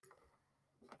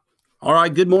All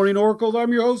right, good morning, Oracles.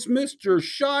 I'm your host, Mr.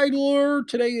 Scheidler.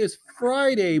 Today is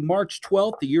Friday, March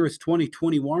 12th. The year is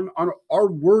 2021.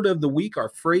 Our word of the week, our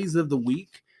phrase of the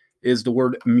week is the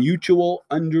word mutual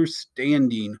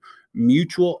understanding.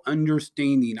 Mutual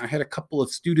understanding. I had a couple of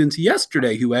students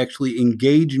yesterday who actually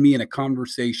engaged me in a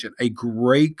conversation, a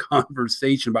great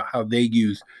conversation about how they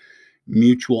use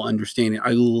mutual understanding.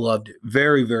 I loved it.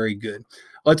 Very, very good.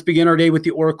 Let's begin our day with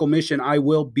the Oracle mission. I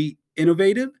will be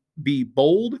innovative, be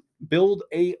bold, build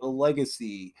a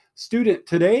legacy. Student,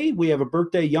 today we have a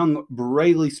birthday, young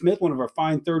Brayley Smith, one of our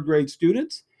fine third grade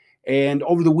students. And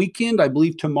over the weekend, I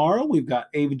believe tomorrow, we've got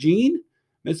Ava Jean,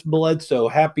 Miss Bledsoe.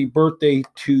 Happy birthday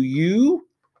to you.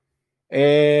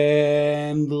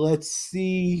 And let's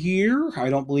see here.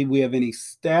 I don't believe we have any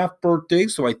staff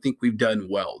birthdays, so I think we've done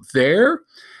well there.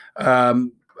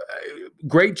 Um,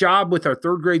 Great job with our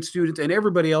third grade students and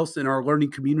everybody else in our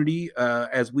learning community.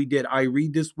 As we did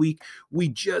iRead this week, we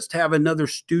just have another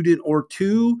student or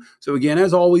two. So again,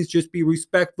 as always, just be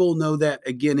respectful. Know that,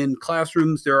 again, in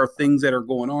classrooms, there are things that are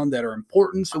going on that are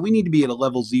important. So we need to be at a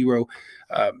level 0,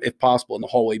 if possible, in the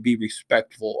hallway. Be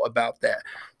respectful about that.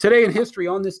 Today in history,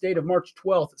 on this date of March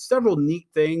 12th, several neat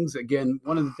things. Again,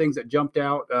 one of the things that jumped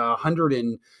out,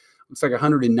 looks like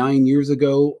 109 years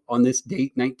ago on this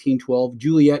date, 1912,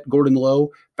 Juliette Gordon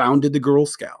Low founded the Girl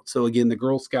Scouts. So again, the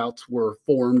Girl Scouts were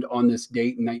formed on this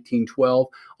date in 1912.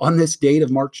 On this date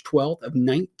of March 12th of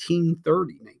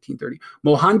 1930,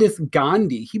 Mohandas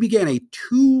Gandhi, he began a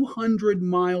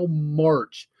 200-mile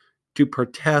march to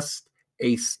protest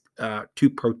a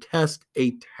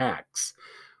tax.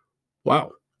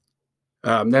 Wow.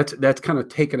 That's kind of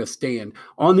taken a stand.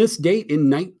 On this date in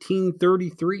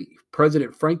 1933,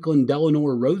 President Franklin Delano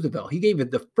Roosevelt, he gave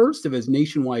it the first of his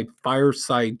nationwide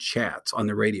fireside chats on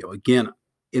the radio. Again,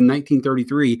 in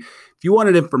 1933, if you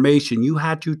wanted information, you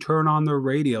had to turn on the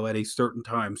radio at a certain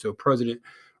time. So President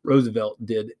Roosevelt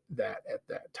did that at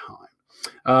that time.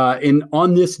 And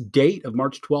on this date of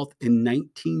March 12th in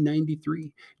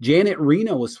 1993, Janet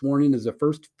Reno was sworn in as the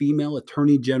first female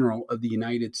Attorney General of the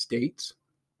United States.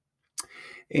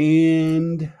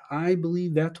 And I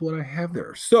believe that's what I have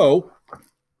there. So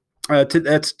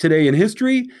that's today in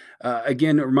history.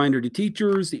 Again, a reminder to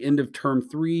teachers, the end of term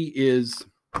 3 is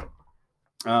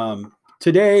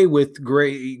today, with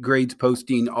grades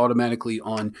posting automatically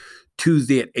on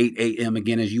Tuesday at 8 a.m.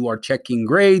 Again, as you are checking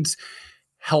grades,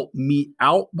 help me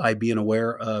out by being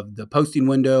aware of the posting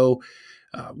window,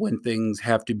 when things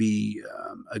have to be,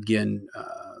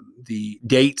 the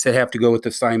dates that have to go with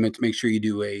assignments. Make sure you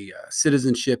do a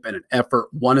citizenship and an effort,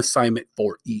 one assignment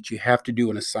for each. You have to do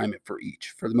an assignment for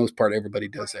each. For the most part, everybody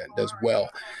does that and does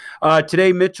well.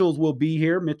 Today, Mitchell's will be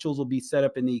here. Mitchell's will be set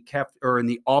up in the in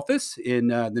the office in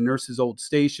the nurse's old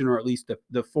station, or at least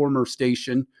the former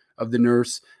station of the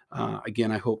nurse.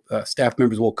 Again, I hope staff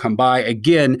members will come by.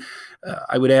 Again,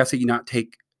 I would ask that you not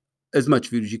take as much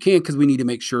food as you can, because we need to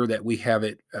make sure that we have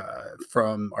it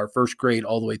from our first grade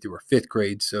all the way through our 5th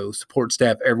grade. So support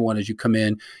staff, everyone, as you come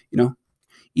in,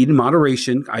 eat in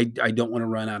moderation. I don't want to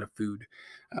run out of food.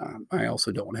 I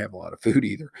also don't want to have a lot of food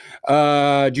either.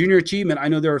 Junior achievement. I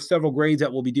know there are several grades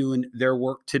that will be doing their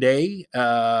work today.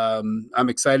 I'm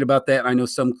excited about that. I know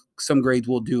some grades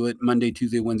will do it Monday,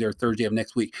 Tuesday, Wednesday, or Thursday of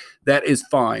next week. That is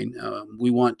fine.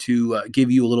 We want to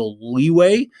give you a little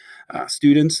leeway.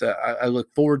 Students, I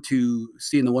look forward to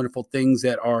seeing the wonderful things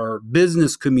that our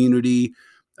business community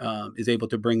is able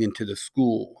to bring into the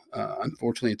school.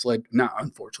 Unfortunately,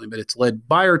 it's led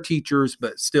by our teachers,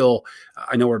 but still,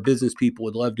 I know our business people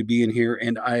would love to be in here,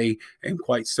 and I am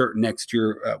quite certain next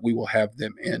year we will have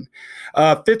them in.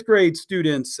 5th grade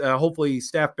students, hopefully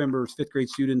staff members, 5th grade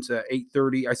students at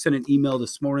 8:30. I sent an email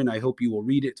this morning. I hope you will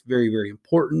read it. It's very, very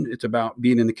important. It's about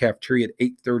being in the cafeteria at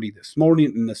 8:30 this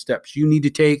morning and the steps you need to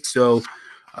take. So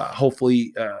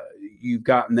hopefully you've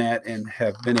gotten that and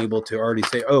have been able to already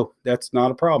say, oh, that's not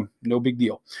a problem. No big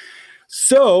deal.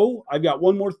 So I've got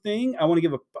one more thing. I want to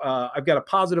give I've got a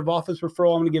positive office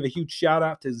referral. I'm going to give a huge shout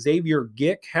out to Xavier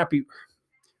Gick. Happy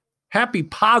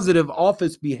positive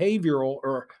office behavioral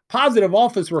or positive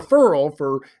office referral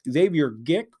for Xavier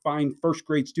Gick, fine first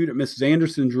grade student, Mrs.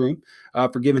 Anderson's room,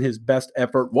 for giving his best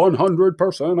effort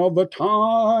 100% of the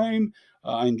time.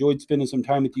 I enjoyed spending some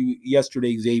time with you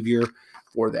yesterday, Xavier,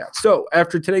 for that. So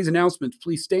after today's announcements,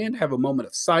 please stand, have a moment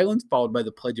of silence, followed by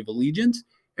the Pledge of Allegiance,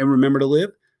 and remember to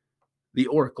live the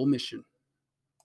Oracle mission.